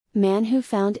Man who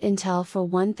found Intel for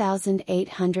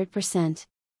 1,800%.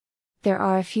 There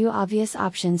are a few obvious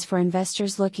options for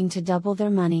investors looking to double their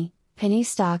money. Penny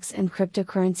stocks and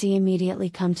cryptocurrency immediately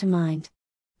come to mind.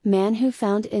 Man who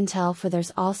found Intel for.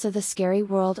 There's also the scary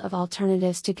world of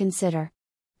alternatives to consider.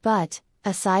 But,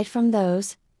 aside from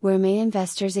those, where may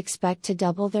investors expect to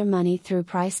double their money through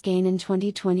price gain in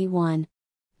 2021?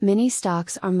 Many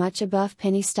stocks are much above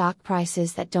penny stock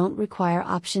prices that don't require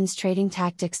options trading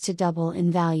tactics to double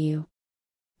in value.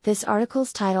 This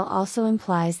article's title also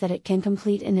implies that it can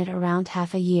complete in around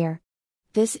half a year.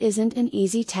 This isn't an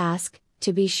easy task,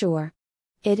 to be sure.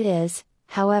 It is,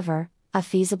 however, a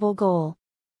feasible goal.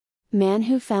 Man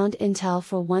who found Intel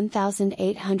for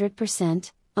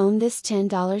 1,800%, own this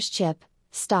 $10 chip,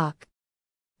 stock.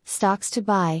 Stocks to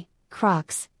buy,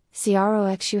 Crocs,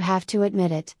 CROX. You have to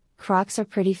admit it, Crocs are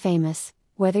pretty famous,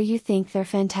 whether you think they're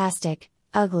fantastic,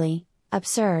 ugly,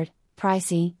 absurd,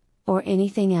 pricey, or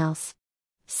anything else.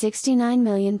 69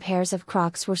 million pairs of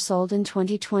Crocs were sold in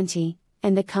 2020,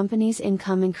 and the company's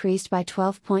income increased by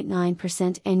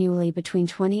 12.9% annually between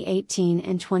 2018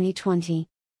 and 2020.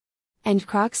 And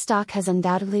Crocs stock has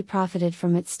undoubtedly profited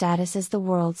from its status as the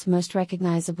world's most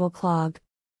recognizable clog.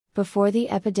 Before the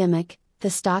epidemic,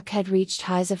 the stock had reached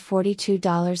highs of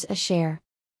 $42 a share.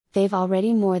 They've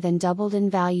already more than doubled in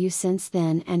value since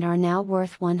then and are now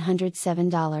worth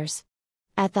 $107.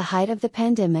 At the height of the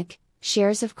pandemic,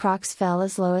 shares of Crocs fell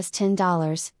as low as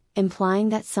 $10, implying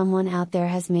that someone out there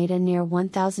has made a near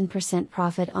 1,000%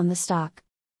 profit on the stock.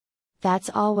 That's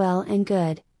all well and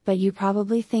good, but you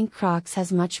probably think Crocs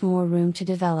has much more room to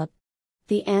develop.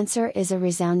 The answer is a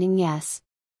resounding yes.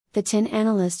 The 10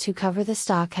 analysts who cover the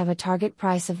stock have a target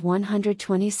price of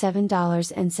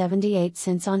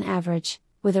 $127.78 on average,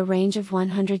 with a range of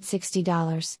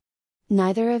 $160.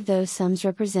 Neither of those sums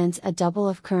represents a double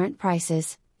of current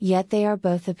prices, yet they are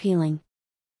both appealing.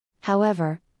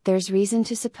 However, there's reason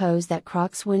to suppose that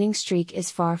Crocs' winning streak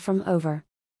is far from over.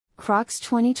 Crocs'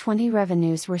 2020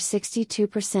 revenues were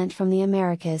 62% from the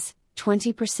Americas,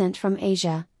 20% from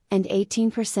Asia, and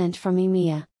 18% from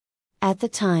EMEA. At the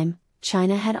time,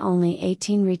 China had only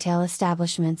 18 retail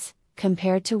establishments,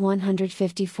 compared to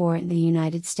 154 in the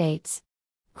United States.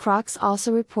 Crocs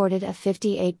also reported a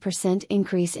 58%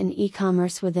 increase in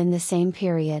e-commerce within the same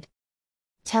period.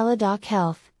 Teladoc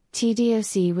Health,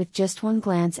 TDOC. With just one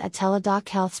glance at Teladoc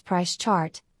Health's price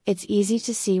chart, it's easy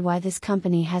to see why this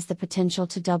company has the potential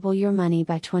to double your money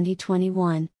by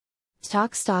 2021.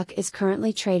 Stock is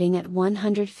currently trading at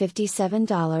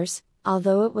 $157,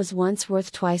 although it was once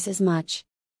worth twice as much.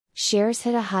 Shares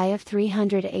hit a high of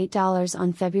 $308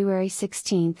 on February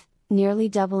 16, nearly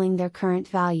doubling their current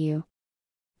value.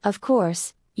 Of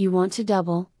course, you want to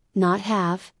double, not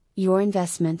halve, your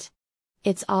investment.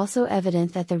 It's also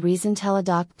evident that the reason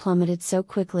Teladoc plummeted so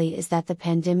quickly is that the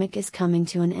pandemic is coming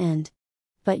to an end.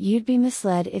 But you'd be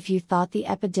misled if you thought the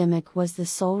epidemic was the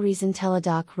sole reason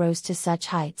Teladoc rose to such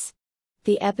heights.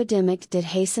 The epidemic did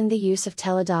hasten the use of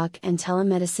Teladoc and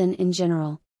telemedicine in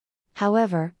general.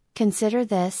 However, consider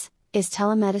this: is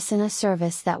telemedicine a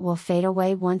service that will fade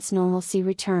away once normalcy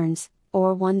returns,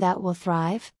 or one that will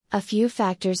thrive? A few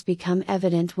factors become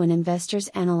evident when investors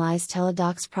analyze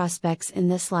Teladoc's prospects in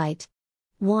this light.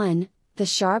 1. The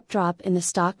sharp drop in the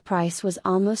stock price was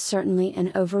almost certainly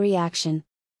an overreaction.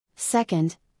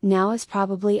 Second, now is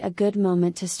probably a good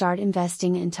moment to start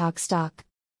investing in Talk stock.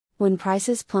 When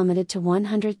prices plummeted to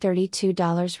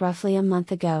 $132 roughly a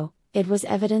month ago, it was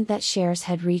evident that shares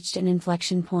had reached an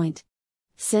inflection point.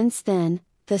 Since then,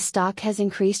 the stock has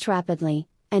increased rapidly,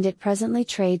 and it presently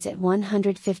trades at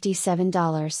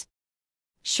 $157.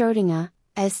 Schrödinger,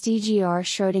 SDGR.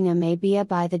 Schrödinger may be a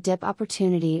buy the dip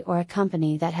opportunity or a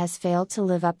company that has failed to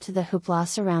live up to the hoopla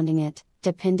surrounding it,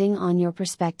 depending on your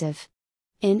perspective.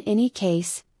 In any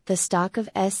case, the stock of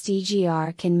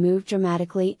SDGR can move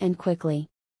dramatically and quickly.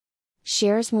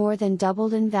 Shares more than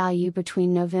doubled in value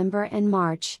between November and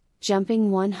March,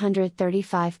 jumping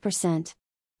 135%.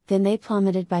 Then they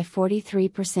plummeted by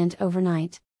 43%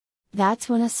 overnight. That's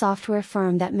when a software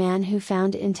firm that Man who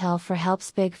found Intel for helps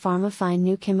Big Pharma find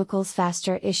new chemicals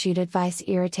faster issued advice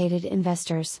irritated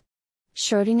investors.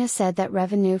 Schrödinger said that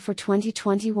revenue for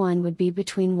 2021 would be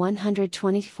between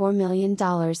 $124 million and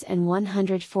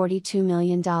 $142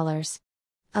 million.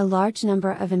 A large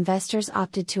number of investors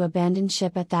opted to abandon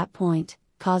ship at that point,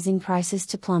 causing prices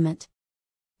to plummet.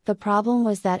 The problem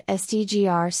was that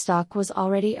SDGR stock was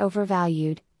already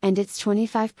overvalued, and its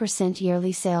 25%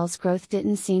 yearly sales growth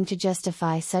didn't seem to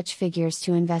justify such figures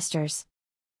to investors.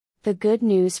 The good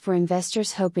news for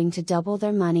investors hoping to double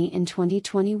their money in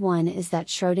 2021 is that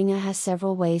Schrödinger has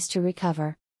several ways to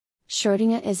recover.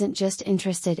 Schrödinger isn't just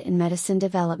interested in medicine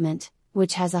development,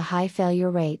 which has a high failure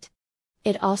rate.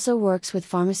 It also works with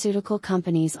pharmaceutical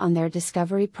companies on their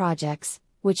discovery projects,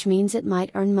 which means it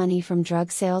might earn money from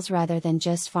drug sales rather than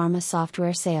just pharma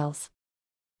software sales.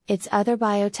 Its other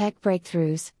biotech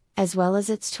breakthroughs, as well as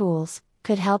its tools,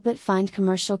 could help it find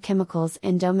commercial chemicals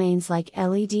in domains like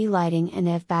LED lighting and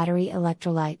EV battery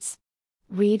electrolytes.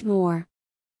 Read more.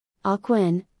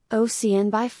 Okugen,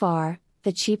 OCN. By far,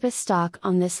 the cheapest stock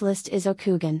on this list is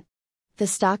Okugen. The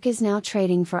stock is now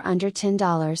trading for under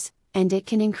 $10, and it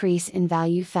can increase in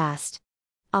value fast.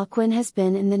 Okugen has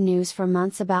been in the news for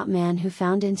months about man who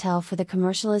found intel for the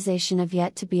commercialization of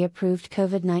yet to be approved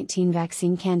COVID-19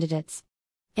 vaccine candidates.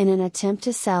 In an attempt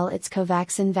to sell its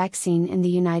Covaxin vaccine in the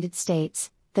United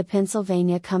States, the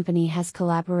Pennsylvania company has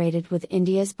collaborated with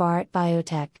India's Bharat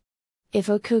Biotech. If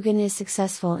Okugen is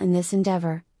successful in this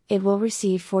endeavor, it will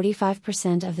receive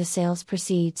 45% of the sales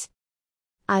proceeds.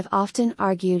 I've often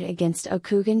argued against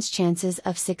Okugen's chances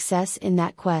of success in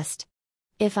that quest.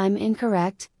 If I'm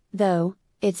incorrect, though,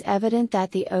 it's evident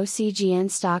that the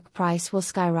OCGN stock price will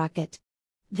skyrocket.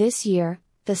 This year,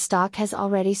 the stock has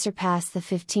already surpassed the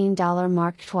 $15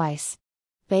 mark twice.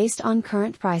 Based on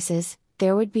current prices,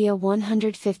 there would be a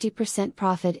 150%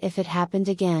 profit if it happened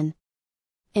again.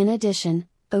 In addition,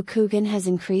 Okugen has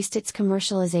increased its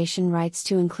commercialization rights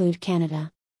to include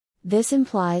Canada. This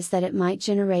implies that it might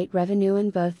generate revenue in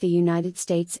both the United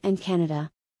States and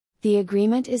Canada. The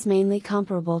agreement is mainly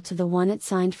comparable to the one it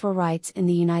signed for rights in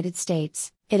the United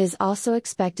States. It is also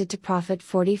expected to profit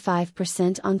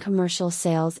 45% on commercial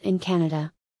sales in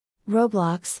Canada.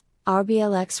 Roblox,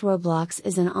 RBLX. Roblox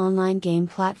is an online game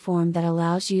platform that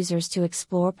allows users to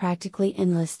explore practically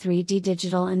endless 3D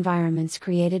digital environments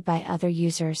created by other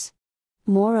users.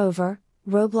 Moreover,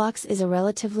 Roblox is a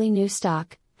relatively new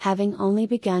stock, having only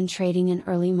begun trading in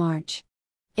early March.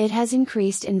 It has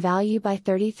increased in value by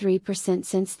 33%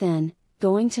 since then,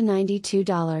 going to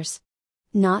 $92.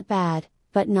 Not bad,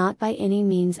 but not by any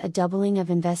means a doubling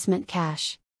of investment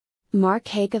cash. Mark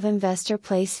Hake of Investor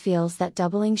Place feels that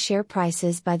doubling share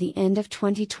prices by the end of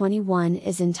 2021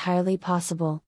 is entirely possible.